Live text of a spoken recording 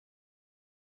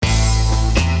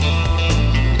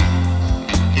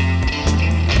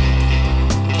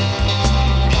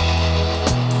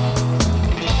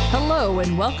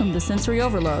and welcome to Sensory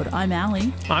Overload. I'm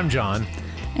Allie. I'm John.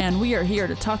 And we are here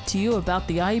to talk to you about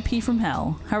the IEP from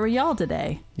hell. How are y'all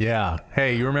today? Yeah.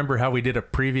 Hey, you remember how we did a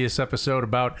previous episode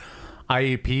about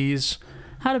IEPs?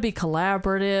 How to be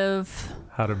collaborative.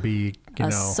 How to be,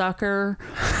 a sucker.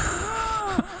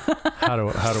 how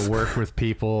to work with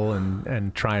people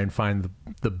and try and find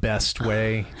the best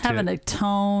way. Having a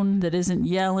tone that isn't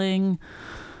yelling.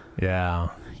 Yeah.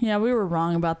 Yeah, we were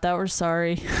wrong about that. We're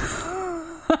sorry.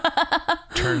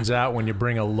 Turns out when you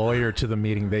bring a lawyer to the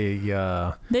meeting, they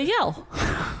yell.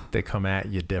 They come at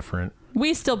you different.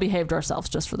 We still behaved ourselves,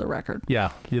 just for the record.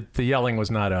 Yeah, the yelling was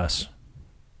not us,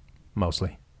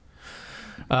 mostly.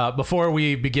 Before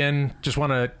we begin, just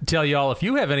want to tell you all, if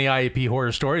you have any IEP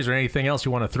horror stories or anything else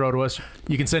you want to throw to us,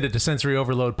 you can send it to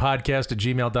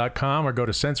sensoryoverloadpodcast@gmail.com or go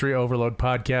to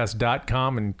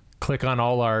sensoryoverloadpodcast.com and click on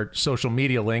all our social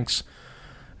media links.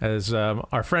 As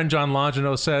our friend John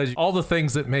Longino says, all the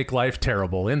things that make life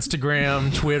terrible.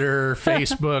 Instagram, Twitter,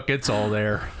 Facebook, it's all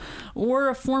there. Or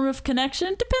a form of connection.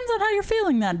 Depends on how you're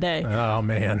feeling that day. Oh,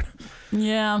 man.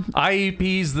 Yeah.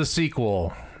 IEP's the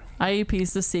sequel.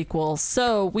 IEP's the sequel.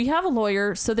 So we have a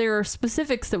lawyer, so there are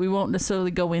specifics that we won't necessarily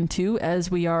go into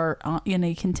as we are in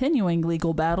a continuing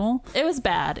legal battle. It was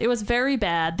bad. It was very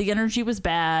bad. The energy was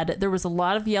bad. There was a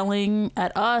lot of yelling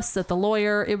at us, at the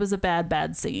lawyer. It was a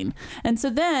bad scene. And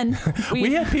so then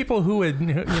we had people who had,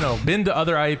 been to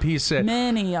other IEPs said,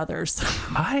 many others.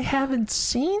 I haven't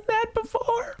seen that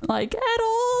before. Like at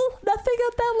all? Nothing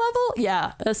at that level?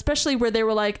 Yeah. Especially where they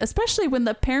were like, especially when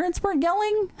the parents weren't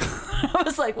yelling. I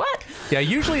was like, what? Yeah,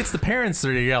 usually it's the parents that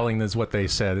are yelling is what they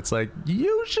said. It's like,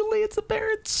 usually it's the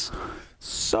parents.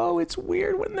 So it's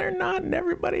weird when they're not and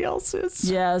everybody else is.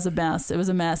 Yeah, it was a mess. It was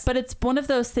a mess. But it's one of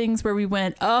those things where we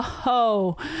went,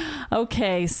 oh,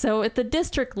 okay. So at the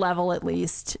district level, at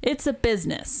least, it's a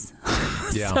business.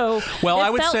 Yeah. So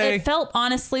it felt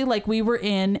honestly like we were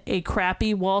in a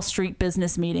crappy Wall Street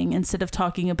business meeting instead of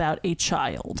talking about a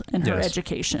child and her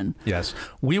education. Yes.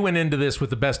 We went into this with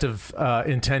the best of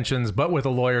intentions, but with a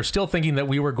lawyer, still thinking that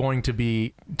we were going to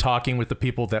be talking with the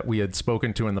people that we had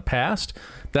spoken to in the past.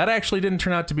 That actually didn't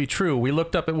turn out to be true. We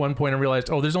looked up at one point and realized,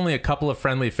 there's only a couple of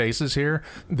friendly faces here.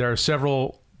 There are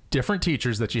several different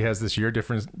teachers that she has this year,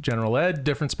 different general ed,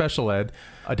 different special ed,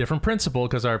 a different principal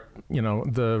because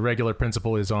the regular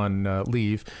principal is on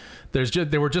leave.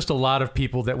 There were just a lot of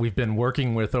people that we've been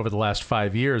working with over the last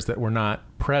 5 years that were not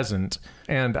present.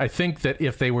 And I think that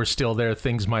if they were still there,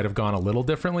 things might have gone a little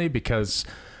differently because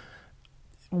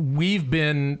we've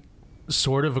been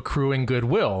sort of accruing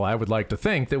goodwill. I would like to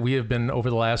think that we have been, over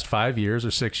the last 5 years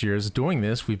or 6 years doing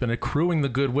this, we've been accruing the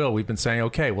goodwill. We've been saying,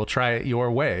 okay, we'll try it your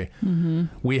way. Mm-hmm.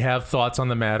 We have thoughts on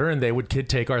the matter, and they would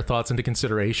take our thoughts into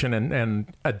consideration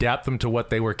and adapt them to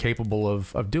what they were capable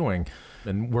of doing.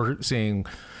 And we're seeing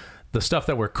the stuff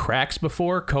that were cracks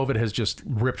before, COVID has just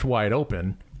ripped wide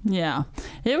open. Yeah,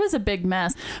 it was a big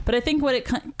mess. But I think what it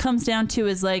comes down to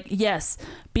is like, yes,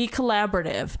 be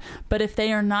collaborative. But if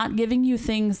they are not giving you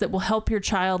things that will help your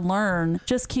child learn,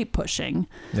 just keep pushing.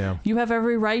 Yeah. You have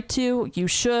every right to. You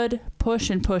should push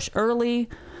and push early.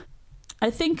 I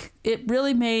think it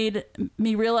really made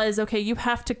me realize, okay, you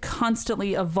have to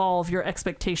constantly evolve your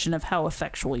expectation of how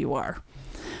effectual you are.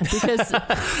 Because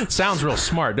it sounds real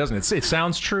smart, doesn't it? It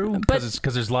sounds true because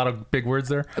there's a lot of big words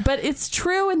there. But it's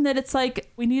true in that it's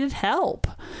like we needed help.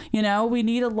 We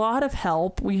need a lot of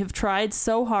help. We have tried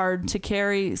so hard to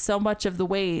carry so much of the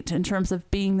weight in terms of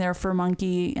being there for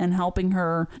Monkey and helping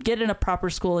her get in a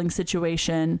proper schooling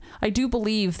situation. I do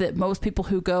believe that most people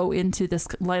who go into this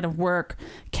line of work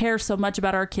care so much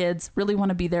about our kids, really want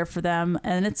to be there for them,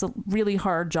 and it's a really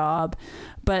hard job.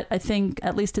 But I think,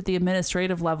 at least at the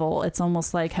administrative level, it's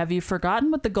almost like, have you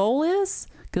forgotten what the goal is?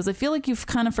 Because I feel like you've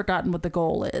kind of forgotten what the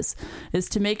goal is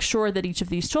to make sure that each of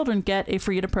these children get a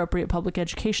free and appropriate public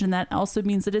education. And that also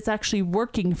means that it's actually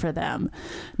working for them,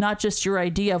 not just your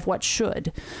idea of what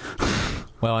should.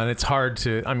 Well, and it's hard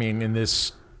to, in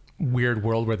this weird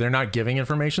world where they're not giving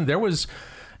information, there was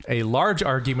a large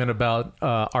argument about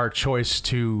our choice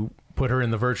to put her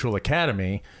in the virtual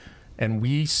academy. And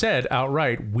we said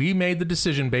outright, we made the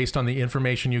decision based on the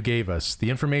information you gave us.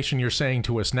 The information you're saying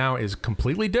to us now is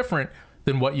completely different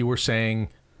than what you were saying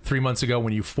 3 months ago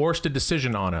when you forced a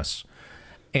decision on us.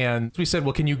 And we said,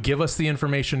 well, can you give us the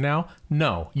information now?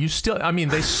 No, you still,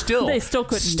 they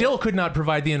still could not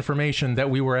provide the information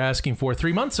that we were asking for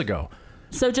 3 months ago.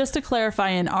 So just to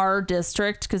clarify, in our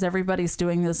district, because everybody's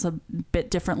doing this a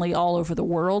bit differently all over the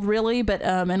world, really, but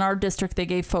in our district, they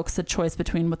gave folks a choice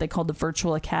between what they called the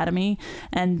virtual academy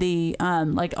and the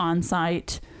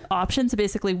on-site options. So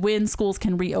basically, when schools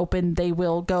can reopen, they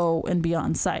will go and be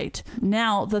on site.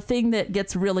 Now, the thing that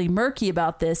gets really murky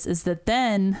about this is that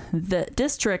then the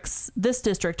districts, this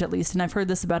district at least, and I've heard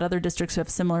this about other districts who have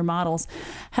similar models,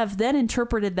 have then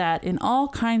interpreted that in all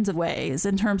kinds of ways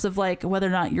in terms of like whether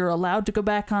or not you're allowed to go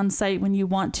back on site when you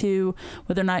want to,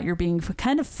 whether or not you're being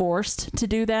kind of forced to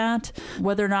do that,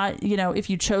 whether or not, you know, if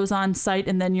you chose on site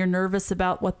and then you're nervous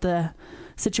about what the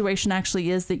situation actually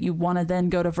is that you want to then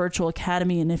go to virtual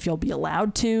academy and if you'll be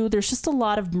allowed to. There's just a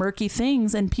lot of murky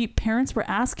things, and parents were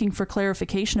asking for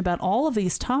clarification about all of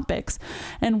these topics,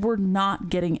 and we're not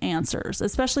getting answers,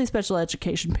 especially special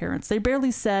education parents. They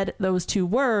barely said those two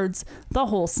words the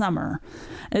whole summer.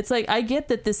 It's like, I get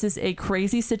that this is a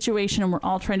crazy situation and we're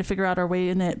all trying to figure out our way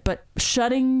in it, but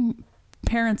shutting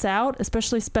parents out,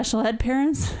 especially special ed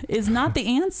parents, is not the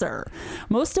answer.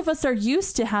 Most of us are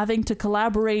used to having to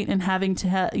collaborate and having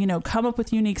to come up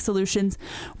with unique solutions.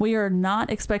 We are not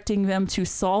expecting them to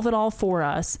solve it all for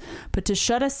us, but to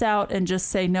shut us out and just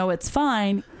say, no, it's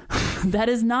fine. That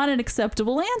is not an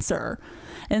acceptable answer.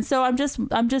 And so I'm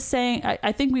just saying,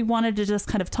 I think we wanted to just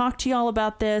kind of talk to y'all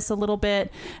about this a little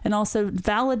bit and also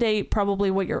validate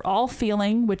probably what you're all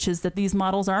feeling, which is that these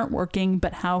models aren't working,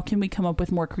 but how can we come up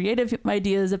with more creative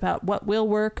ideas about what will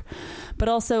work, but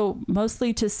also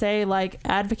mostly to say, like,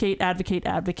 advocate.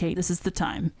 This is the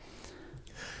time.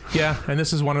 Yeah, and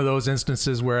this is one of those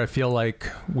instances where I feel like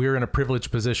we're in a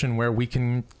privileged position where we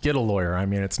can get a lawyer. I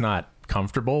mean, it's not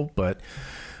comfortable, but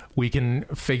we can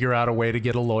figure out a way to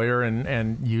get a lawyer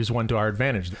and use one to our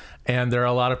advantage. And there are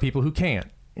a lot of people who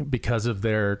can't because of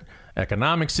their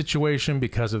economic situation,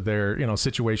 because of their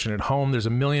situation at home. There's a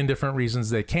million different reasons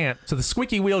they can't. So the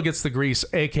squeaky wheel gets the grease,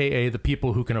 aka the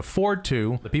people who can afford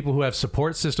to, the people who have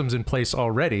support systems in place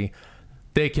already,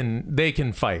 they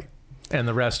can fight, and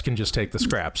the rest can just take the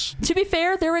scraps. To be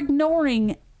fair, they're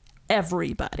ignoring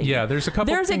everybody. Yeah, there's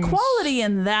things. Equality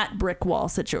in that brick wall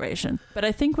situation. But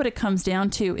I think what it comes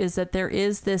down to is that there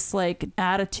is this like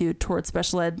attitude towards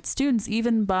special ed students,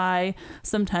 even by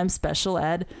sometimes special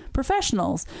ed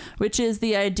professionals, which is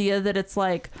the idea that it's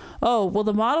like, oh, well,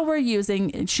 the model we're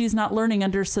using, she's not learning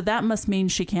under, so that must mean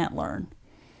she can't learn.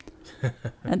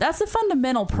 And that's a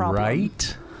fundamental problem.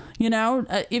 Right.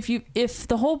 If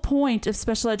the whole point of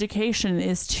special education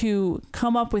is to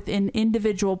come up with an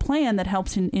individual plan that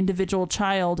helps an individual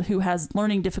child who has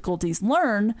learning difficulties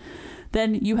learn,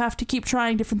 then you have to keep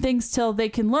trying different things till they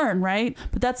can learn, right?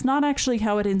 But that's not actually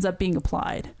how it ends up being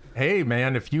applied. Hey,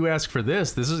 man, if you ask for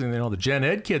this is, the Gen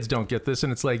Ed kids don't get this.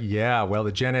 And it's like, yeah, well,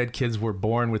 the Gen Ed kids were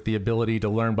born with the ability to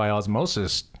learn by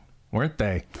osmosis, weren't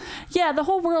they? Yeah, the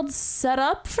whole world's set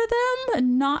up for them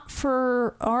and not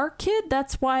for our kid.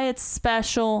 That's why it's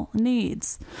special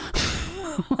needs.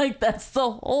 Like, that's the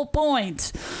whole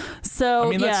point.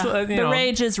 So, the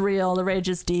rage is real. The rage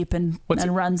is deep and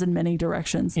runs in many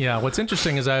directions. Yeah, what's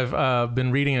interesting is I've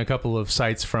been reading a couple of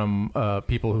sites from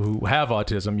people who have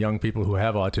autism, young people who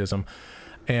have autism.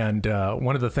 And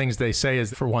one of the things they say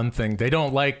is, for one thing, they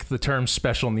don't like the term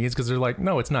special needs because they're like,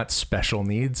 no, it's not special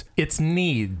needs. It's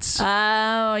needs.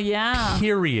 Oh, yeah.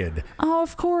 Period. Oh,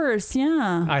 of course.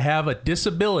 Yeah. I have a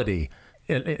disability.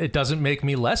 It doesn't make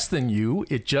me less than you.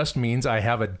 It just means I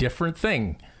have a different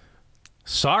thing.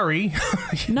 Sorry.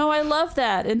 No, I love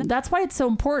that. And that's why it's so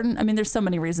important. I mean, there's so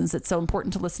many reasons it's so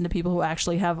important to listen to people who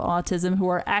actually have autism, who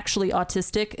are actually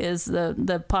autistic, is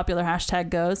the popular hashtag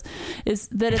goes, is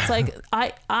that it's like,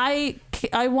 I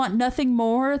want nothing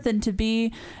more than to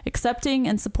be accepting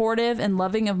and supportive and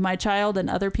loving of my child and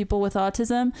other people with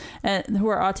autism and who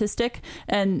are autistic.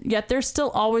 And yet there's still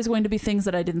always going to be things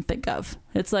that I didn't think of.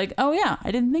 It's like, oh yeah,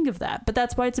 I didn't think of that. But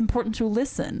that's why it's important to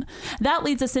listen. That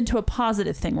leads us into a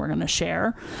positive thing we're going to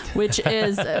share, which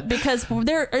is because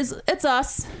it's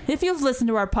us. If you've listened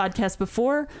to our podcast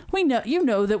before, you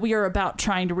know that we are about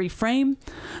trying to reframe.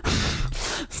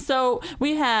 So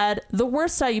we had the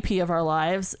worst IEP of our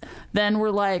lives. Then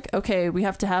we're like, okay, we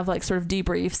have to have like sort of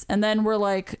debriefs. And then we're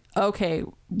like, okay,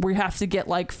 we have to get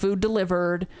like food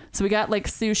delivered. So we got like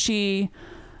sushi,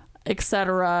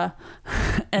 etc.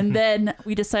 And then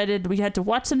we decided we had to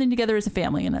watch something together as a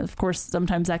family. And of course,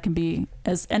 sometimes that can be,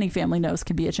 as any family knows,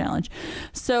 can be a challenge.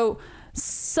 So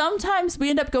sometimes we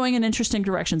end up going in interesting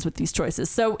directions with these choices.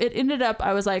 So it ended up,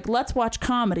 I was like, let's watch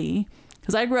comedy.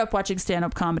 Because I grew up watching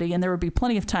stand-up comedy, and there would be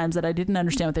plenty of times that I didn't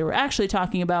understand what they were actually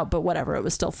talking about, but whatever, it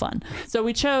was still fun. So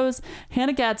we chose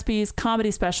Hannah Gadsby's comedy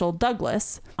special,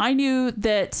 Douglas. I knew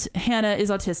that Hannah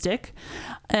is autistic,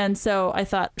 and so I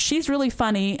thought, she's really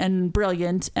funny and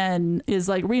brilliant and is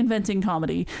like reinventing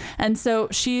comedy. And so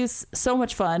she's so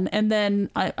much fun. And then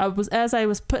as I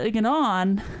was putting it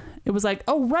on, it was like,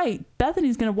 oh, right,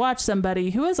 Bethany's going to watch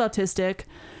somebody who is autistic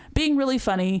being really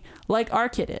funny like our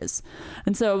kid is.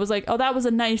 And so it was like, oh, that was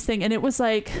a nice thing. And it was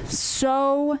like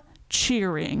so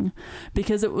cheering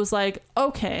because it was like,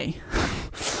 okay.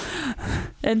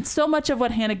 And so much of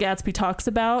what Hannah Gadsby talks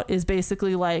about is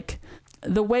basically like,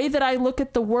 the way that I look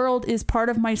at the world is part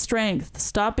of my strength.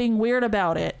 Stop being weird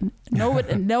about it.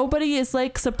 Nobody is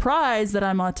like surprised that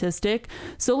I'm autistic.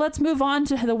 So let's move on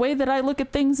to the way that I look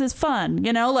at things is fun.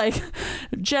 You know, like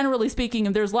generally speaking,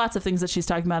 and there's lots of things that she's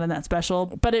talking about in that special,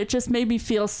 but it just made me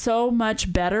feel so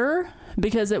much better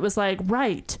because it was like,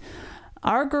 right,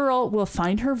 our girl will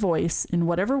find her voice in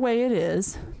whatever way it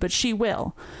is, but she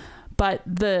will. But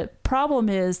the problem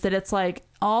is that it's like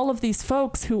all of these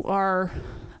folks who are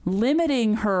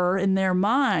limiting her in their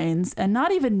minds and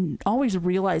not even always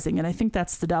realizing it. I think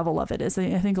that's the devil of it. Is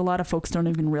I think a lot of folks don't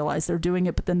even realize they're doing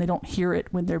it, but then they don't hear it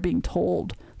when they're being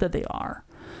told that they are.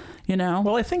 You know?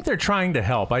 Well, I think they're trying to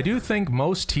help. I do think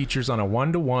most teachers on a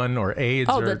one-to-one or aides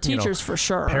or the teachers for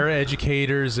sure,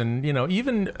 paraeducators, and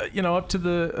even up to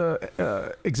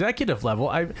the executive level.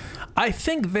 I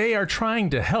think they are trying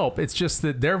to help. It's just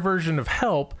that their version of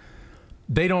help,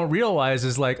 they don't realize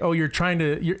is like, oh, you're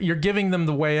giving them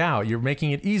the way out. You're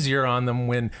making it easier on them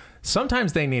when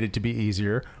sometimes they need it to be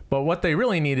easier. But what they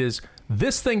really need is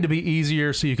this thing to be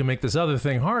easier so you can make this other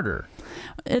thing harder.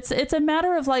 It's a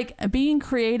matter of like being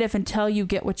creative until you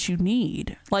get what you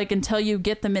need, like until you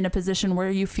get them in a position where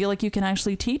you feel like you can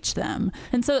actually teach them.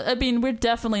 And so, I mean, we're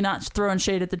definitely not throwing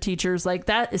shade at the teachers. Like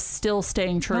that is still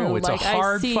staying true. No, it's like, a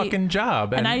hard fucking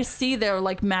job. And I see their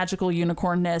like magical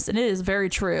unicornness, and it is very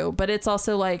true. But it's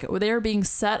also like they're being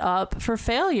set up for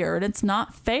failure, and it's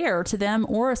not fair to them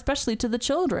or especially to the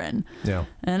children. Yeah.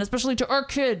 And especially to our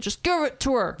kid. Just give it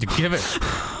to her. Give it.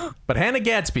 But Hannah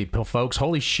Gadsby, folks,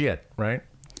 holy shit, right?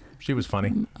 She was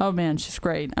funny. Oh, man, she's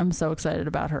great. I'm so excited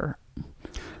about her.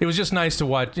 It was just nice to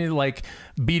watch. Like,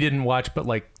 B didn't watch but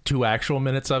like 2 actual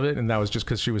minutes of it, and that was just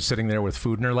because she was sitting there with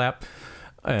food in her lap,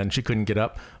 and she couldn't get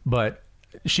up. But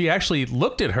she actually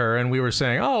looked at her, and we were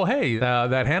saying, oh, hey,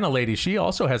 that Hannah lady, she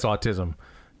also has autism.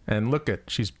 And look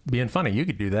she's being funny. You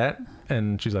could do that.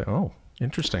 And she's like, oh.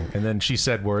 Interesting. And then she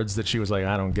said words that she was like,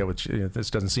 I don't get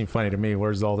this doesn't seem funny to me.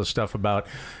 Where's all the stuff about,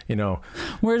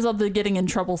 where's all the getting in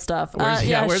trouble stuff?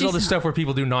 Where's all the stuff where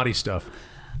people do naughty stuff?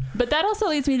 But that also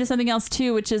leads me to something else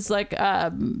too, which is like,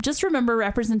 just remember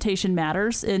representation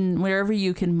matters in wherever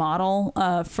you can model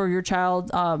for your child,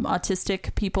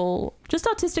 autistic people, just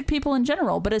autistic people in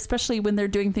general, but especially when they're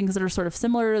doing things that are sort of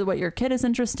similar to what your kid is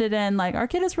interested in. Like our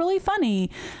kid is really funny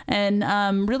and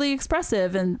really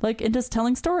expressive and like into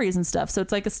telling stories and stuff. So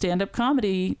it's like a stand-up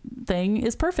comedy thing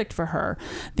is perfect for her.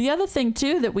 The other thing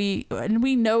too that we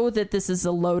know that this is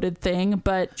a loaded thing,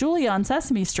 but Julia on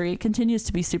Sesame Street continues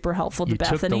to be super helpful to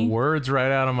Bethany. You took the words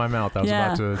right out of my mouth. I was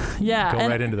about to go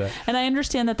right into that. And I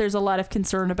understand that there's a lot of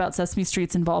concern about Sesame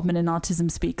Street's involvement in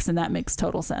Autism Speaks, and that makes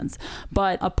total sense.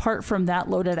 But apart from that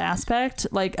loaded aspect,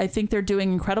 like I think they're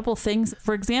doing incredible things.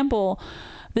 For example,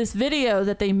 this video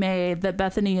that they made that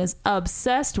Bethany is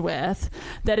obsessed with,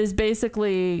 that is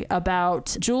basically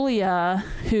about Julia,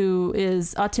 who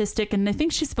is autistic, and I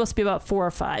think she's supposed to be about 4 or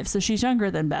 5, so she's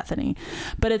younger than Bethany.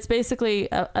 But it's basically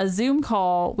a Zoom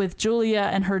call with Julia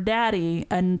and her daddy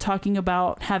and talking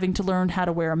about having to learn how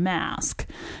to wear a mask.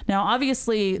 Now,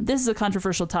 obviously, this is a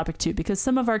controversial topic too, because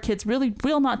some of our kids really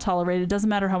will not tolerate it. It doesn't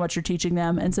matter how much you're teaching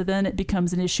them. And so then it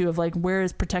becomes an issue of like, where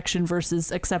is protection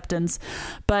versus acceptance?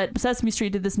 But Sesame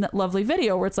Street did this lovely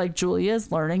video where it's like Julia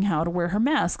is learning how to wear her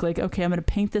mask. Like, okay, I'm going to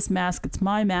paint this mask. It's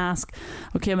my mask.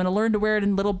 Okay, I'm going to learn to wear it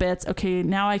in little bits. Okay,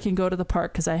 now I can go to the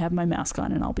park because I have my mask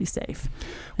on and I'll be safe.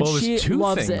 And well, it was she 2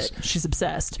 loves things. It. She's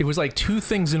obsessed. It was like 2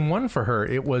 things in one for her.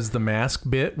 It was the mask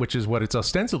bit, which is what it's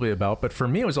ostensibly about. But for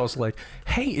me, it was also like,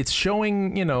 hey, it's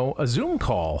showing, a Zoom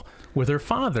call with her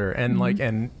father. And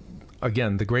and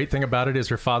again, the great thing about it is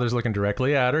her father's looking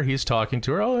directly at her. He's talking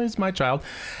to her. Oh, he's my child.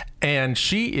 And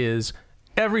she is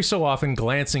every so often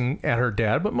glancing at her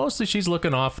dad, but mostly she's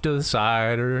looking off to the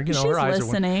side, or she's her eyes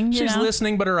listening, are she's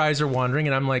listening, but her eyes are wandering.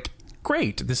 And I'm like,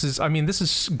 great. This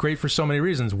is great for so many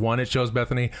reasons. One, it shows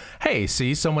Bethany, hey,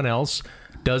 see, someone else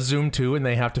does Zoom too, and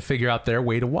they have to figure out their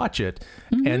way to watch it.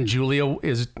 Mm-hmm. And Julia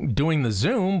is doing the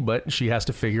Zoom, but she has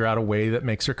to figure out a way that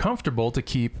makes her comfortable to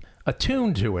keep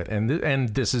attuned to it.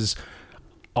 And this is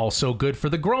also good for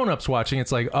the grown-ups watching.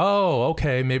 It's like, oh,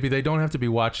 okay, maybe they don't have to be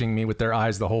watching me with their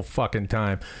eyes the whole fucking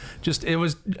time. It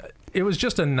was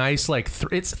just a nice, like,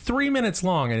 it's 3 minutes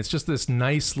long, and it's just this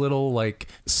nice little, like,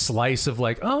 slice of,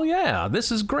 like, oh, yeah, this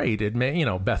is great. It may,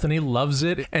 Bethany loves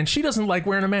it, and she doesn't like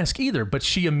wearing a mask either, but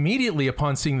she immediately,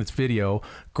 upon seeing this video,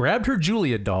 grabbed her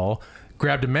Julia doll,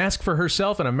 grabbed a mask for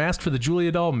herself and a mask for the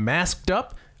Julia doll, masked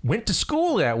up, went to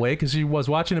school that way because she was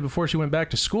watching it before she went back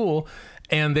to school.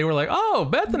 And they were like, oh,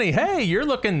 Bethany, hey, you're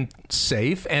looking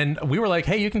safe. And we were like,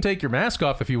 hey, you can take your mask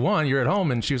off if you want. You're at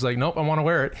home. And she was like, nope, I want to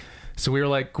wear it. So we were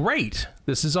like, great.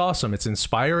 This is awesome. It's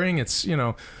inspiring. It's,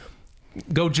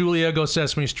 go Julia, go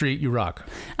Sesame Street, you rock.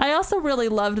 I also really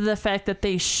loved the fact that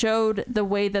they showed the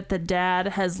way that the dad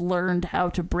has learned how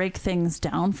to break things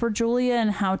down for Julia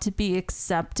and how to be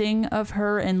accepting of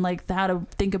her and like how to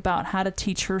think about how to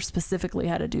teach her specifically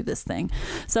how to do this thing.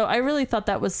 So I really thought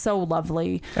that was so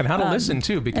lovely. And how to listen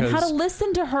too, because... And how to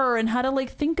listen to her and how to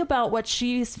like think about what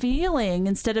she's feeling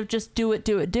instead of just do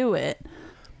it.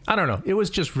 I don't know. It was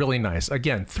just really nice.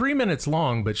 Again, 3 minutes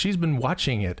long, but she's been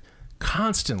watching it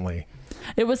constantly.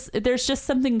 There's just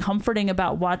something comforting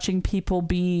about watching people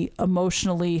be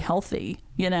emotionally healthy,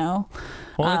 Well,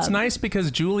 it's nice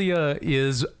because Julia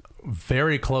is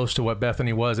very close to what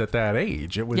Bethany was at that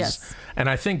age. It was, yes. And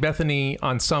I think Bethany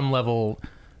on some level,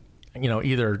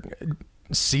 either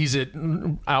sees it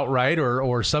outright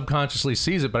or subconsciously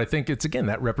sees it. But I think it's, again,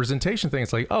 that representation thing.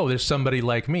 It's like, oh, there's somebody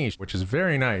like me, which is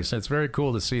very nice. It's very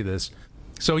cool to see this.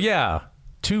 So yeah,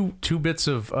 two bits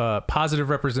of positive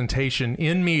representation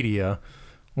in media,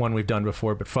 one we've done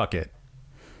before, but fuck it.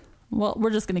 Well, we're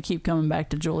just going to keep coming back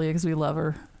to Julia because we love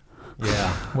her.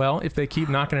 Yeah. Well, if they keep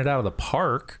knocking it out of the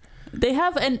park. They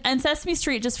have, and Sesame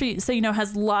Street, just so you know,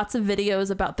 has lots of videos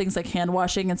about things like hand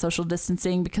washing and social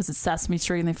distancing because it's Sesame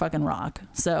Street and they fucking rock.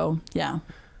 So, yeah.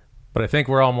 But I think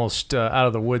we're almost out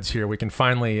of the woods here. We can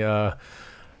finally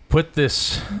put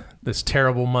this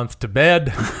terrible month to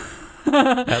bed.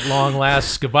 At long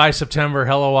last. Goodbye, September.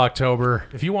 Hello, October.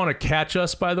 If you want to catch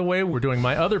us, by the way, we're doing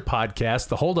my other podcast,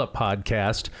 the Hold Up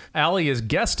Podcast. Allie is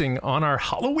guesting on our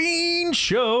Halloween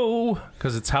show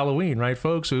because it's Halloween, right,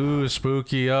 folks? Ooh,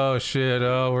 spooky. Oh, shit.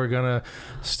 Oh, we're going to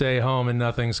stay home and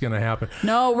nothing's going to happen.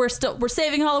 No, we're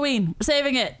saving Halloween. We're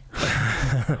saving it.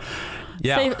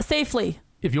 Yeah. Safely.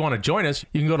 If you want to join us,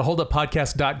 you can go to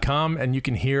holduppodcast.com and you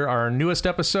can hear our newest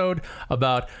episode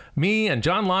about me and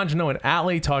John Longino and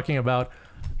Allie talking about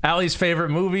Allie's favorite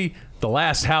movie, The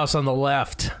Last House on the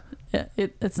Left. Yeah,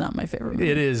 it's not my favorite movie.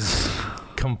 It is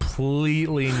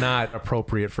completely not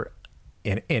appropriate for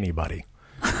anybody.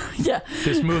 Yeah.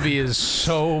 This movie is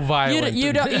so violent.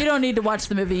 You don't need to watch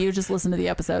the movie. You just listen to the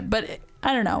episode. But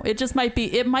I don't know. It might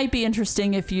be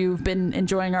interesting if you've been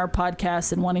enjoying our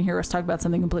podcast and want to hear us talk about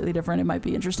something completely different. It might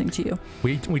be interesting to you.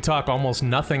 We talk almost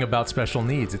nothing about special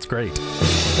needs. It's great.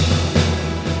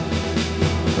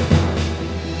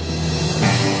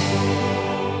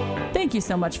 Thank you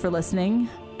so much for listening.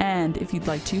 And if you'd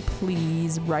like to,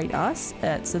 please write us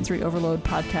at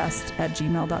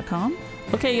sensoryoverloadpodcast@gmail.com.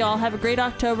 Okay, y'all, have a great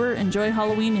October. Enjoy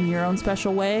Halloween in your own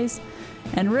special ways.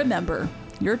 And remember,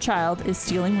 your child is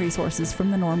stealing resources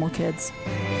from the normal kids.